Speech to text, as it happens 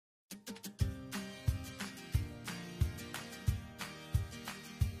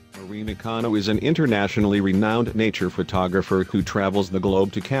Marina Cano is an internationally renowned nature photographer who travels the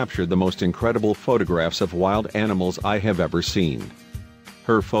globe to capture the most incredible photographs of wild animals I have ever seen.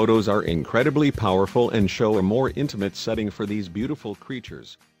 Her photos are incredibly powerful and show a more intimate setting for these beautiful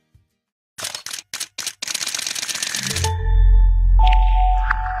creatures.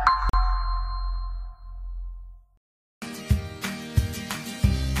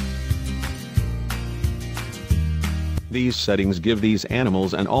 These settings give these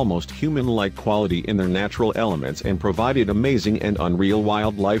animals an almost human-like quality in their natural elements and provided amazing and unreal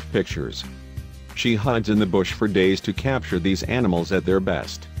wildlife pictures. She hides in the bush for days to capture these animals at their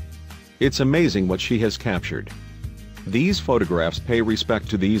best. It's amazing what she has captured. These photographs pay respect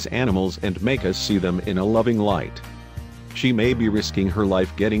to these animals and make us see them in a loving light. She may be risking her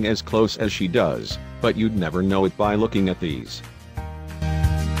life getting as close as she does, but you'd never know it by looking at these.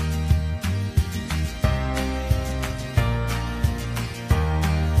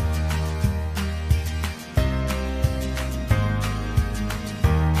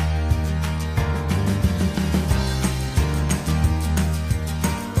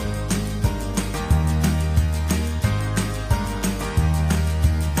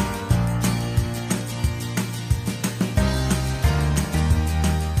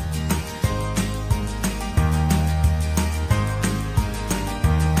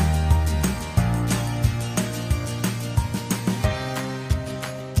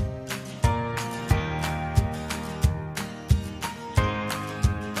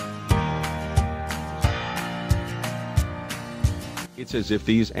 It's as if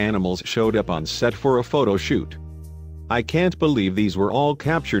these animals showed up on set for a photo shoot. I can't believe these were all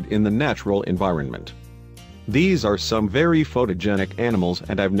captured in the natural environment. These are some very photogenic animals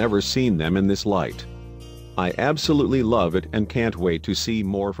and I've never seen them in this light. I absolutely love it and can't wait to see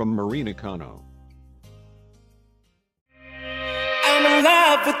more from Marina Cano. I'm in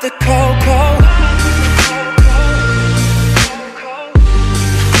love with the cocoa.